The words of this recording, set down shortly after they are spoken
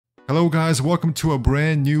Hello guys, welcome to a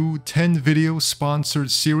brand new 10 video sponsored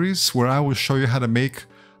series where I will show you how to make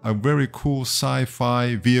a very cool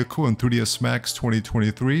sci-fi vehicle in 3ds Max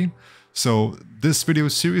 2023. So this video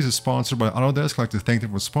series is sponsored by Autodesk. I'd like to thank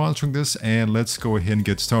them for sponsoring this, and let's go ahead and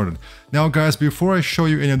get started. Now guys, before I show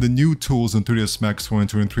you any of the new tools in 3ds Max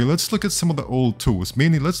 2023, let's look at some of the old tools.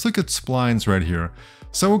 Mainly, let's look at splines right here.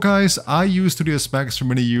 So guys, I used 3ds Max for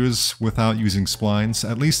many years without using splines.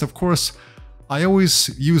 At least, of course, I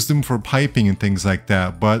always use them for piping and things like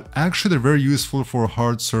that, but actually they're very useful for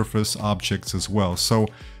hard surface objects as well. So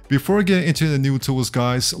before I get into the new tools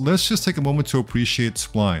guys, let's just take a moment to appreciate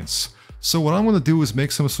splines. So what I'm going to do is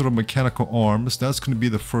make some sort of mechanical arms. That's going to be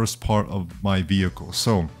the first part of my vehicle.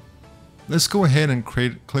 So let's go ahead and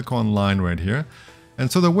click on line right here. And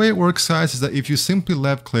so the way it works guys is that if you simply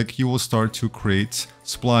left click, you will start to create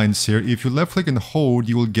splines here. If you left click and hold,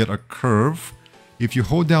 you will get a curve. If you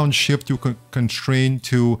hold down shift, you can constrain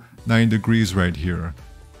to 90 degrees right here.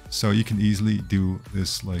 So you can easily do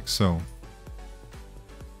this like so.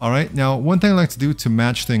 Alright, now one thing I like to do to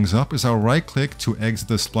match things up is I'll right click to exit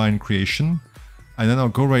the spline creation. And then I'll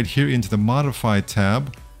go right here into the modify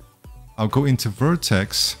tab. I'll go into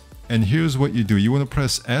vertex. And here's what you do. You want to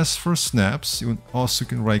press S for snaps. You also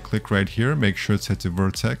can right click right here. Make sure it's set to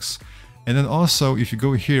vertex. And then also if you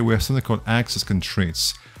go here, we have something called axis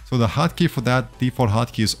constraints. So the hotkey for that default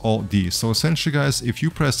hotkey is Alt-D. So essentially guys, if you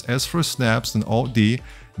press S for snaps and Alt-D,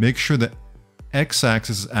 make sure the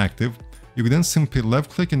X-axis is active. You can then simply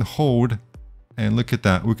left click and hold, and look at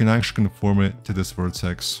that. We can actually conform it to this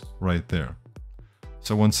vertex right there.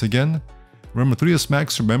 So once again, remember 3ds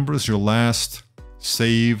Max remembers your last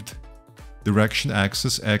saved direction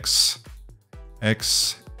axis, X,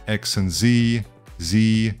 X, X and Z,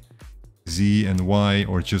 Z, Z and Y,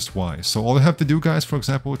 or just Y. So all you have to do guys, for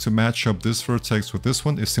example, to match up this vertex with this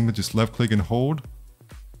one is simply just left click and hold.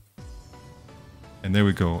 And there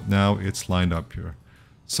we go. Now it's lined up here.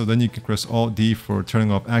 So then you can press Alt-D for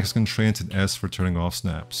turning off axis constraints and S for turning off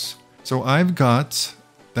snaps. So I've got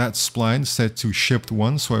that spline set to Shift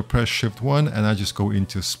 1. So I press Shift 1 and I just go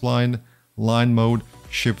into spline, line mode.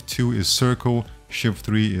 Shift 2 is circle. Shift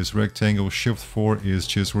 3 is rectangle. Shift 4 is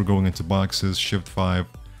just we're going into boxes. Shift 5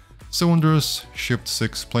 cylinders, Shift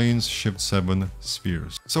 6 planes, Shift 7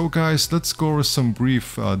 spheres. So guys, let's go over some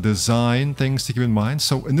brief design things to keep in mind.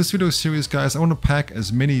 So in this video series guys, I want to pack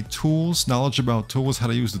as many tools, knowledge about tools, how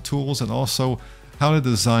to use the tools, and also how to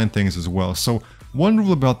design things as well. So one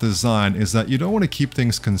rule about design is that you don't want to keep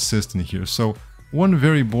things consistent here. So one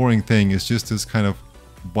very boring thing is just this kind of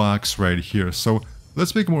box right here. So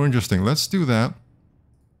let's make it more interesting. Let's do that.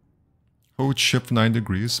 Hold Shift 9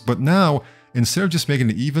 degrees. But now, instead of just making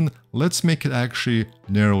it even, let's make it actually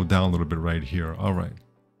narrow down a little bit right here. All right.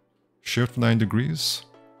 Shift 9 degrees.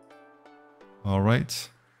 All right.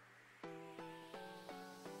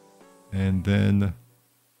 And then,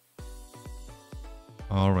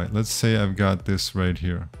 all right, let's say I've got this right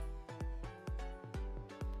here.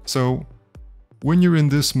 So when you're in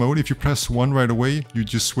this mode, if you press 1 right away, you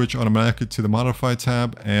just switch automatically to the modify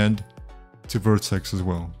tab and to vertex as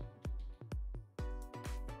well.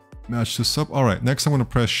 Match this up. All right, next I'm going to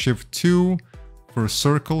press Shift 2 for a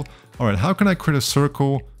circle. All right, how can I create a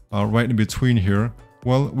circle right in between here?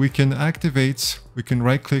 Well, we can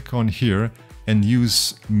right click on here and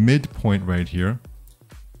use midpoint right here.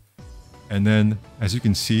 And then, as you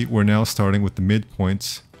can see, we're now starting with the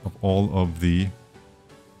midpoints of all of the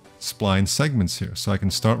spline segments here. So I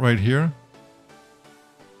can start right here.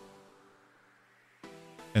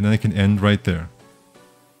 And then I can end right there.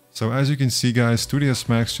 So as you can see guys, 3ds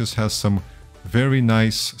Max just has some very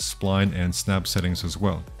nice spline and snap settings as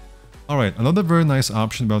well. Alright, another very nice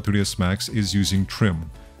option about 3ds Max is using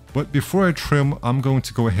trim. But before I trim, I'm going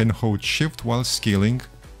to go ahead and hold Shift while scaling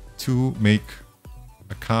to make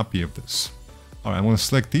a copy of this. Alright, I'm going to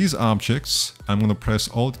select these objects. I'm going to press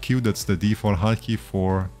Alt-Q, that's the default hotkey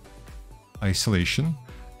for isolation.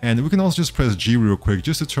 And we can also just press G real quick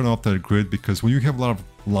just to turn off that grid, because when you have a lot of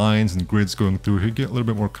lines and grids going through here, get a little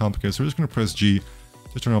bit more complicated. So we're just going to press G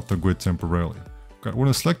to turn off the grid temporarily. Okay, we're going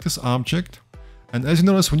to select this object. And as you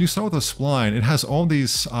notice, when you start with a spline, it has all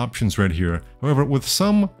these options right here. However, with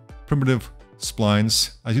some primitive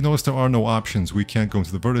splines, as you notice, there are no options. We can't go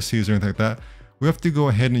into the vertices or anything like that. We have to go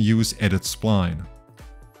ahead and use Edit Spline.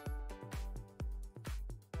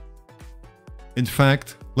 In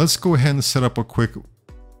fact, let's go ahead and set up a quick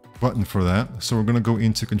button for that. So we're going to go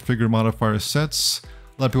into Configure Modifier Sets.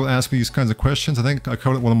 A lot of people ask me these kinds of questions. I think I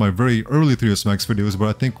covered one of my very early 3ds Max videos, but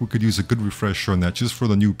I think we could use a good refresher on that just for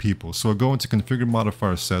the new people. So I'll go into Configure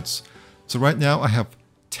Modifier Sets. So right now I have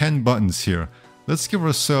 10 buttons here. Let's give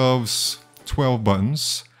ourselves 12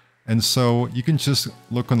 buttons. And so you can just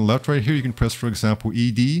look on the left right here. You can press, for example,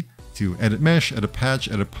 ED to edit mesh, edit patch,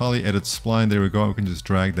 edit poly, edit spline. There we go. We can just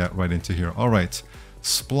drag that right into here. All right.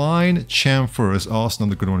 Spline chamfer is also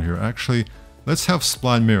another good one here. Actually, let's have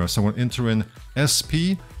spline mirror. So I'm going to enter in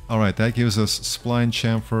SP. All right, that gives us spline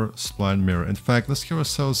chamfer, spline mirror. In fact, let's give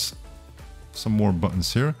ourselves some more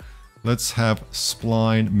buttons here. Let's have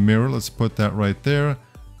spline mirror. Let's put that right there.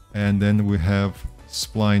 And then we have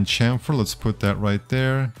spline chamfer. Let's put that right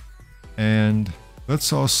there. And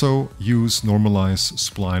let's also use normalize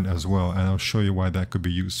spline as well. And I'll show you why that could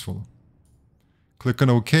be useful. Click on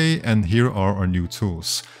OK, and here are our new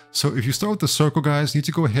tools. So if you start with the circle, guys, you need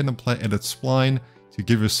to go ahead and apply edit spline to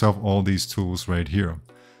give yourself all these tools right here.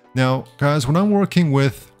 Now, guys, when I'm working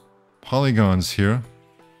with polygons here,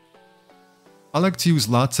 I like to use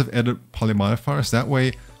lots of edit poly modifiers. That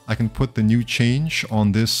way I can put the new change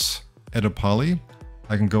on this edit poly.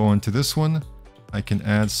 I can go on to this one. I can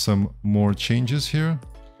add some more changes here.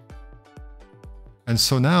 And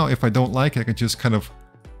so now if I don't like it, I can just kind of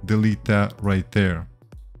delete that right there.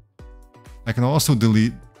 I can also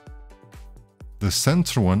delete the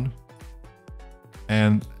center one.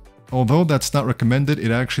 And although that's not recommended,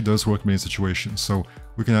 it actually does work in many situations. So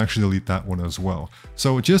we can actually delete that one as well.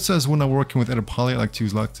 So just as when I'm working with edit poly, I like to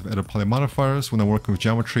use lots of edit poly modifiers. When I'm working with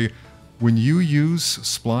geometry, when you use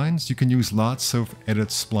splines, you can use lots of edit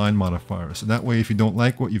spline modifiers. And that way, if you don't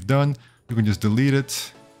like what you've done, you can just delete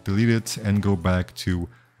it, and go back to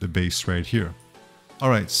the base right here.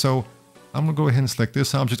 All right, so I'm gonna go ahead and select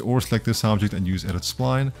this object or select this object and use edit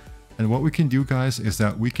spline. And what we can do, guys, is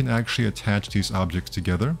that we can actually attach these objects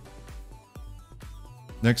together.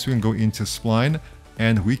 Next, we can go into spline,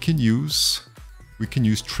 and we can use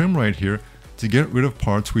trim right here to get rid of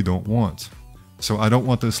parts we don't want. So I don't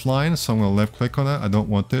want this line, so I'm going to left click on that. I don't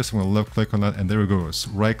want this, I'm going to left click on that, and there it goes.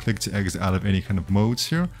 Right click to exit out of any kind of modes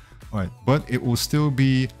here. All right, but it will still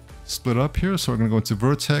be split up here. So we're going to go into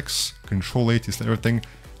vertex, Control A to select everything,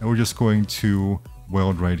 and we're just going to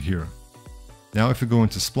weld right here. Now if you go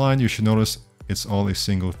into spline, you should notice it's all a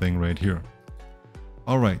single thing right here.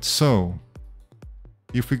 All right, so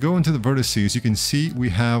if we go into the vertices, you can see we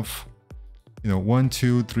have, 1,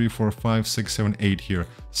 2, 3, 4, 5, 6, 7, 8 here.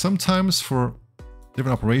 Sometimes for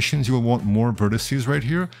different operations, you will want more vertices right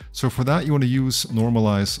here. So for that, you want to use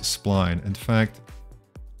normalize spline. In fact,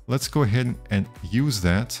 let's go ahead and use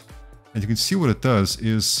that. And you can see what it does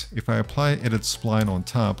is if I apply edit spline on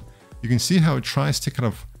top, you can see how it tries to kind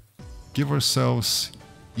of give ourselves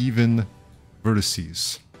even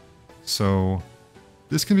vertices. So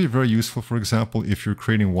this can be very useful, for example, if you're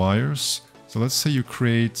creating wires. So let's say you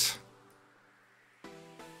create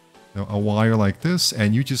a wire like this,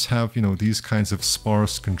 and you just have, these kinds of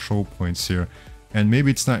sparse control points here. And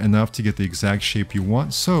maybe it's not enough to get the exact shape you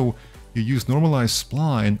want. So you use normalize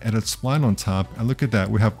spline, edit spline on top, and look at that.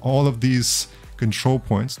 We have all of these control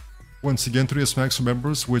points. Once again, 3ds Max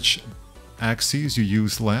remembers which axes you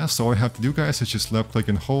use last. So all I have to do, guys, is just left click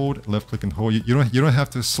and hold, left click and hold. You don't have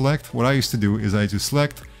to select. What I used to do is I just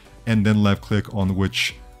select and then left click on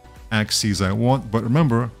which axes I want. But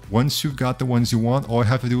remember, once you've got the ones you want, all I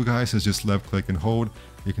have to do, guys, is just left click and hold.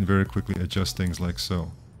 You can very quickly adjust things like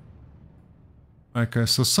so. Alright,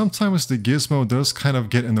 guys, so sometimes the gizmo does kind of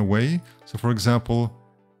get in the way. So for example,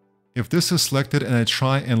 if this is selected and I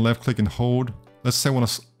try and left click and hold, let's say I want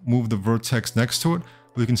to move the vertex next to it.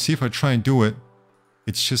 Well, you can see if I try and do it,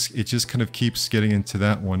 it just kind of keeps getting into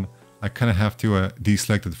that one. I kind of have to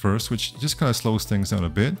deselect it first, which just kind of slows things down a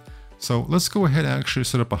bit. So let's go ahead and actually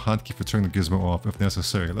set up a hotkey for turning the gizmo off if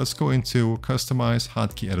necessary. Let's go into Customize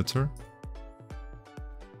Hotkey Editor.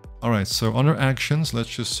 Alright, so under Actions, let's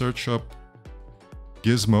just search up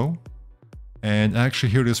Gizmo. And actually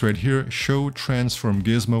here it is right here, Show Transform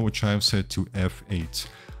Gizmo, which I've set to F8.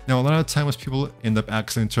 Now a lot of times people end up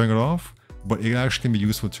accidentally turning it off, but it actually can be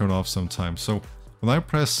useful to turn off sometimes. So when I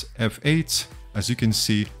press F8, as you can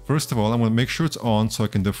see, first of all, I want to make sure it's on so I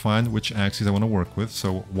can define which axes I want to work with.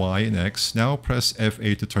 So Y and X. Now press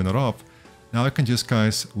F8 to turn it off. Now I can just,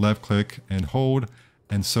 guys, left click and hold.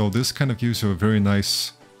 And so this kind of gives you a very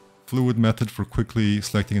nice fluid method for quickly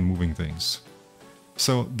selecting and moving things.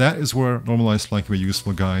 So that is where normalized spline can be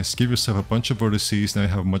useful, guys. Give yourself a bunch of vertices, now you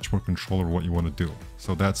have much more control over what you want to do.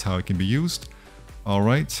 So that's how it can be used. All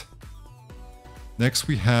right. Next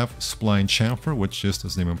we have spline chamfer, which just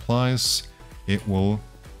as the name implies, it will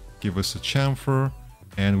give us a chamfer,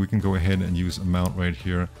 and we can go ahead and use a mount right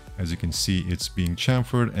here. As you can see, it's being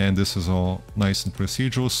chamfered, and this is all nice and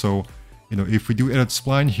procedural. So, if we do edit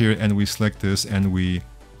spline here and we select this and we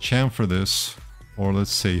chamfer this, or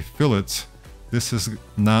let's say fillet, this is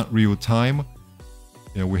not real time.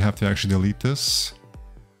 We have to actually delete this.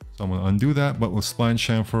 So So I'm going to undo that, but with spline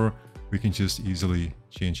chamfer, we can just easily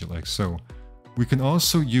change it like so. We can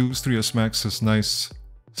also use 3ds Max's nice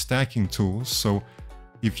stacking tools. So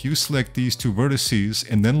if you select these two vertices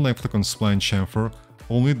and then left click on spline chamfer,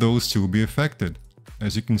 only those two will be affected.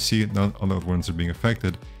 As you can see, none other ones are being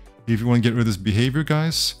affected. If you want to get rid of this behavior,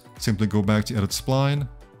 guys, simply go back to edit spline,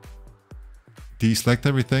 deselect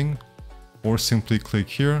everything, or simply click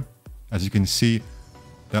here. As you can see,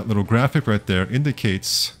 that little graphic right there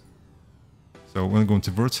indicates, so we're going to go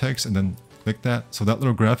into vertex and then click that. So that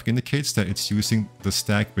little graphic indicates that it's using the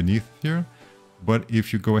stack beneath here. But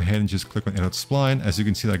if you go ahead and just click on edit spline, as you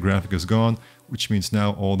can see, that graphic is gone, which means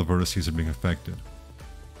now all the vertices are being affected.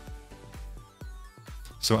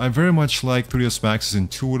 So I very much like 3ds Max's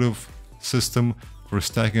intuitive system for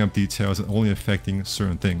stacking up details and only affecting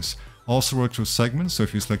certain things. Also works with segments, so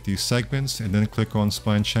if you select these segments and then click on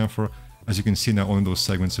spline chamfer, as you can see now only those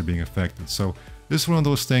segments are being affected. So this is one of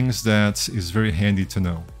those things that is very handy to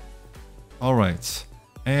know. Alright,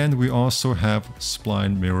 and we also have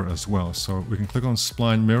spline mirror as well. So we can click on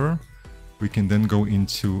spline mirror, we can then go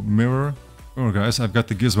into mirror. Alright guys, I've got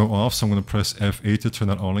the gizmo off, so I'm going to press F8 to turn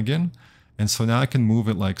that on again. And so now I can move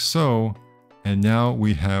it like so, and now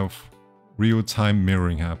we have real-time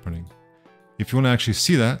mirroring happening. If you want to actually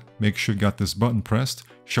see that, make sure you got this button pressed,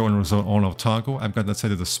 show and result on off toggle. I've got that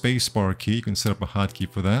set as the space bar key. You can set up a hotkey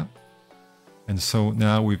for that. And so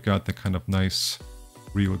now we've got the kind of nice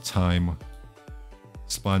real-time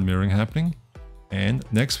spline mirroring happening. And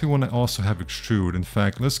next we want to also have extrude. In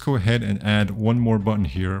fact, let's go ahead and add one more button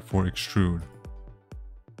here for extrude.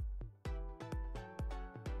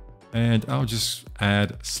 And I'll just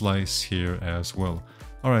add slice here as well.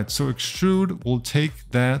 Alright, so extrude, we'll take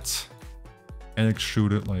that and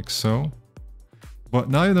extrude it like so. But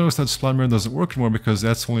now you notice that spline mirror doesn't work anymore because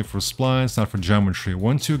that's only for splines, not for geometry.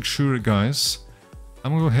 Once you extrude it, guys,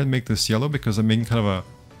 I'm going to go ahead and make this yellow because I'm making kind of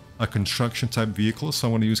a construction type vehicle. So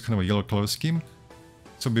I want to use kind of a yellow color scheme.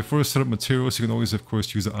 So before you set up materials, you can always, of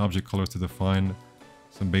course, use the object colors to define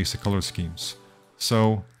some basic color schemes.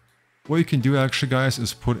 So what you can do actually, guys,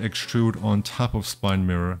 is put extrude on top of spline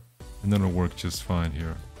mirror, and then it'll work just fine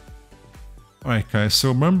here. Alright guys, so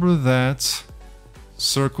remember that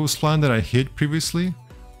circle spline that I hid previously?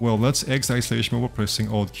 Well, let's exit isolation mode by pressing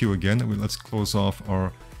Alt Q again. Let's close off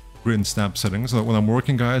our grid and snap settings. So when I'm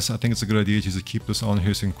working, guys, I think it's a good idea just to keep this on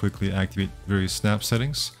here so you can quickly activate various snap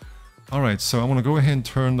settings. Alright, so I'm going to go ahead and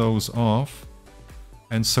turn those off.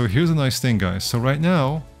 And so here's a nice thing, guys. So right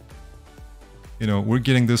now, you know, we're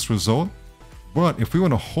getting this result. But if we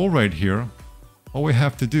want a hole right here, all we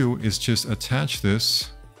have to do is just attach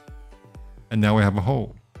this, and now we have a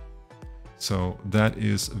hole. So that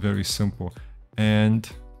is very simple. And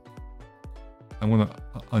I'm going to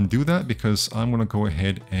undo that because I'm going to go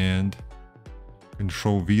ahead and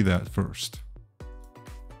Control V that first.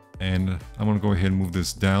 And I'm going to go ahead and move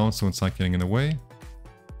this down so it's not getting in the way.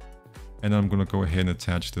 And I'm going to go ahead and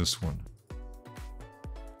attach this one.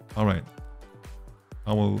 All right.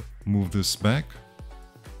 I will move this back.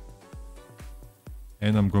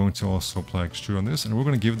 And I'm going to also apply extrude on this. And we're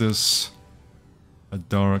going to give this a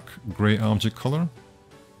dark gray object color.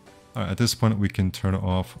 All right, at this point, we can turn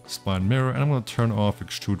off spline mirror. And I'm going to turn off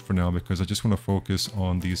extrude for now because I just want to focus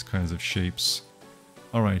on these kinds of shapes.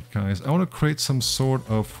 All right, guys, I want to create some sort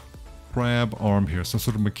of crab arm here. Some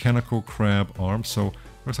sort of mechanical crab arm. So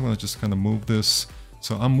first I'm going to just kind of move this.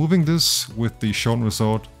 So I'm moving this with the show and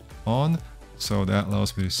result on. So that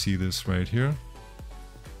allows me to see this right here.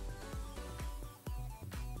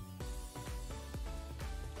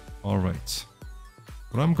 All right.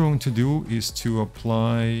 What I'm going to do is to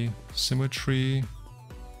apply symmetry.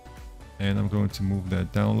 And I'm going to move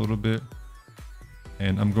that down a little bit.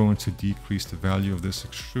 And I'm going to decrease the value of this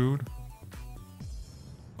extrude.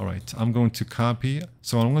 All right, I'm going to copy.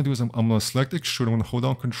 So what I'm going to do is I'm going to select extrude. I'm going to hold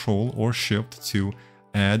down Control or Shift to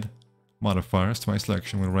add modifiers to my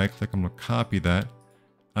selection. I'm going to right click, I'm going to copy that.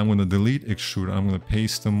 I'm going to delete extrude, I'm going to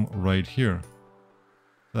paste them right here.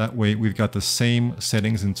 That way we've got the same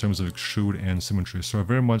settings in terms of extrude and symmetry. So I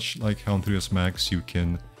very much like how in 3ds Max you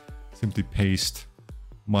can simply paste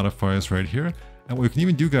modifiers right here. And what you can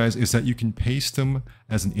even do, guys, is that you can paste them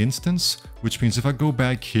as an instance, which means if I go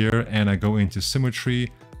back here and I go into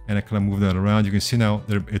symmetry and I kind of move that around, you can see now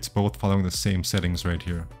that it's both following the same settings right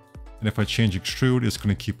here. And if I change extrude, it's going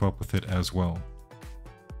to keep up with it as well.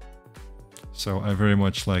 So I very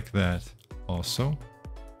much like that also.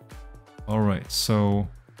 All right, so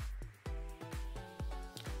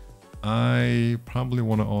I probably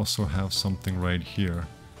want to also have something right here.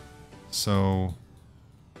 So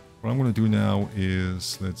what I'm going to do now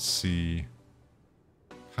is, let's see,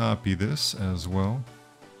 copy this as well.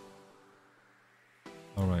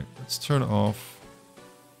 Alright, let's turn off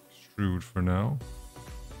extrude for now.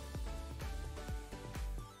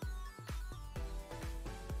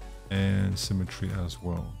 And symmetry as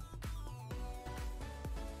well.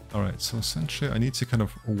 Alright, so essentially I need to kind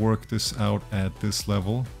of work this out at this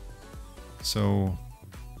level. So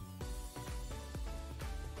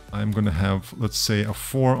I'm going to have, let's say, a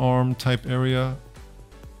forearm type area.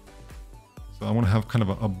 So I want to have kind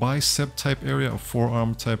of a bicep type area, a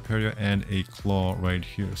forearm type area, and a claw right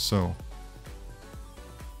here. So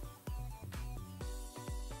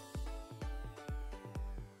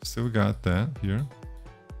still got that here.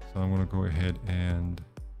 So I'm going to go ahead and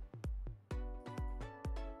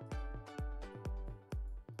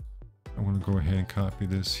I'm going to go ahead and copy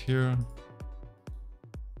this here.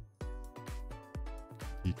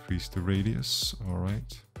 Decrease the radius. All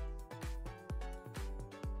right.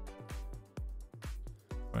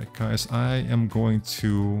 All right, guys, I am going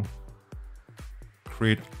to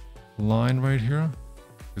create a line right here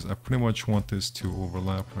because I pretty much want this to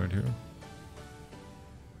overlap right here.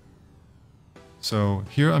 So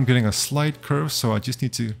here I'm getting a slight curve, so I just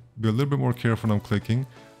need to be a little bit more careful when I'm clicking.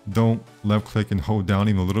 Don't left click and hold down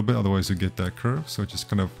even a little bit, otherwise you get that curve. So just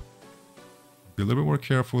kind of be a little bit more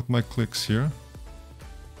careful with my clicks here.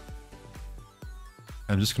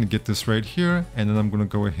 I'm just going to get this right here, and then I'm going to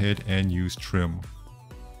go ahead and use trim.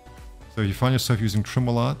 So if you find yourself using trim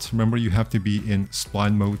a lot, remember you have to be in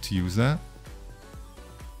spline mode to use that.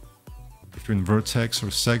 If you're in vertex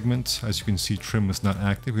or segment, as you can see, trim is not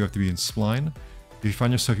active. You have to be in spline. If you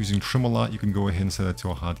find yourself using trim a lot, you can go ahead and set that to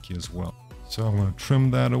a hotkey as well. So I'm going to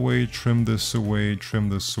trim that away, trim this away,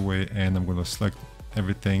 and I'm going to select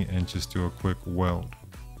everything and just do a quick weld.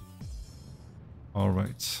 All right.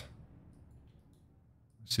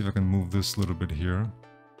 Let's see if I can move this a little bit here.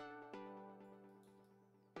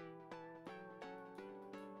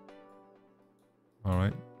 All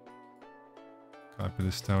right. Copy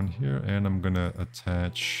this down here, and I'm going to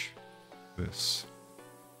attach this.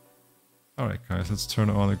 All right, guys, let's turn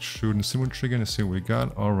on extrude and symmetry again and see what we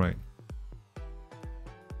got. All right.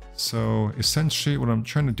 So essentially what I'm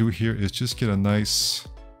trying to do here is just get a nice,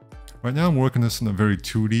 right now I'm working this in a very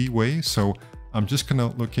 2D way. So I'm just kind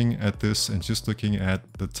of looking at this and just looking at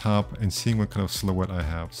the top and seeing what kind of silhouette I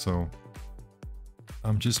have. So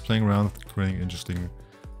I'm just playing around with creating an interesting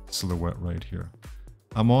silhouette right here.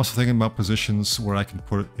 I'm also thinking about positions where I can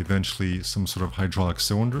put eventually some sort of hydraulic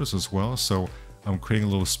cylinders as well. So I'm creating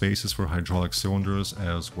little spaces for hydraulic cylinders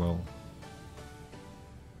as well.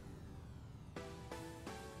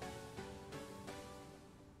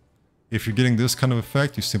 If you're getting this kind of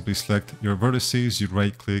effect, you simply select your vertices, you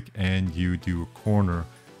right click, and you do a corner,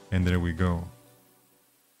 and there we go.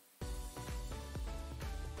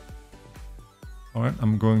 All right,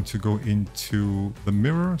 I'm going to go into the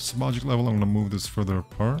mirror subobject level. I'm going to move this further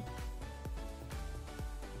apart.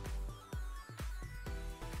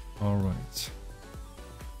 All right.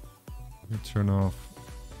 Let me turn off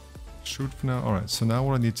shoot for now. All right, so now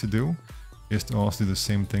what I need to do is to also do the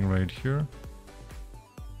same thing right here.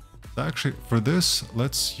 Actually, for this,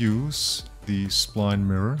 let's use the spline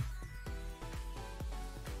mirror.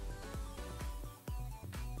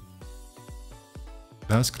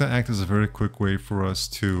 That's going to act as a very quick way for us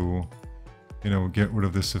to, get rid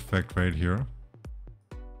of this effect right here.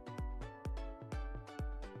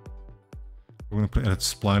 We're going to put edit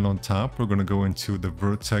spline on top. We're going to go into the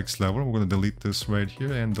vertex level. We're going to delete this right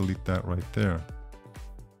here and delete that right there.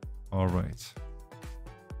 All right.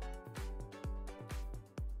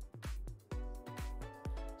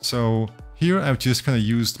 So here I've just kind of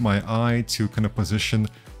used my eye to kind of position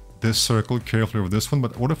this circle carefully over this one.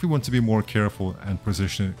 But what if we want to be more careful and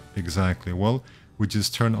position it exactly? Well, we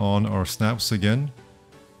just turn on our snaps again,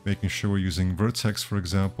 making sure we're using vertex, for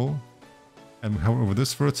example. And we hover over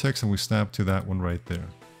this vertex and we snap to that one right there.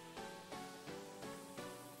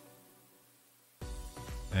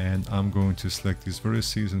 And I'm going to select these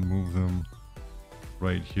vertices and move them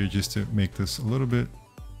right here just to make this a little bit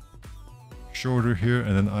shorter here,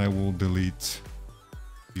 and then I will delete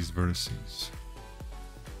these vertices.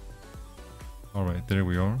 All right, there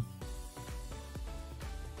we are.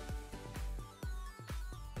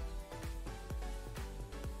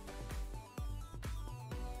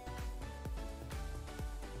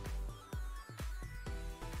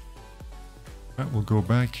 All right, we'll go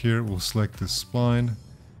back here, we'll select this spline,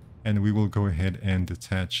 and we will go ahead and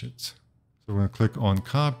detach it. So we're going to click on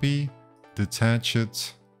copy, detach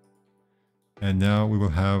it, and now we will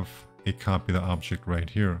have a copy of the object right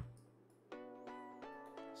here.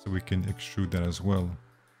 So we can extrude that as well.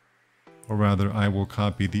 Or rather, I will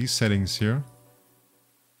copy these settings here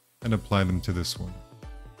and apply them to this one.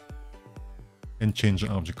 and change the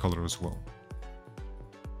object color as well.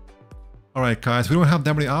 Alright guys, we don't have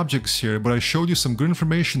that many objects here, but I showed you some good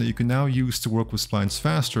information that you can now use to work with splines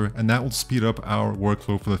faster, and that will speed up our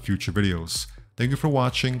workflow for the future videos. Thank you for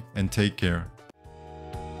watching, and take care.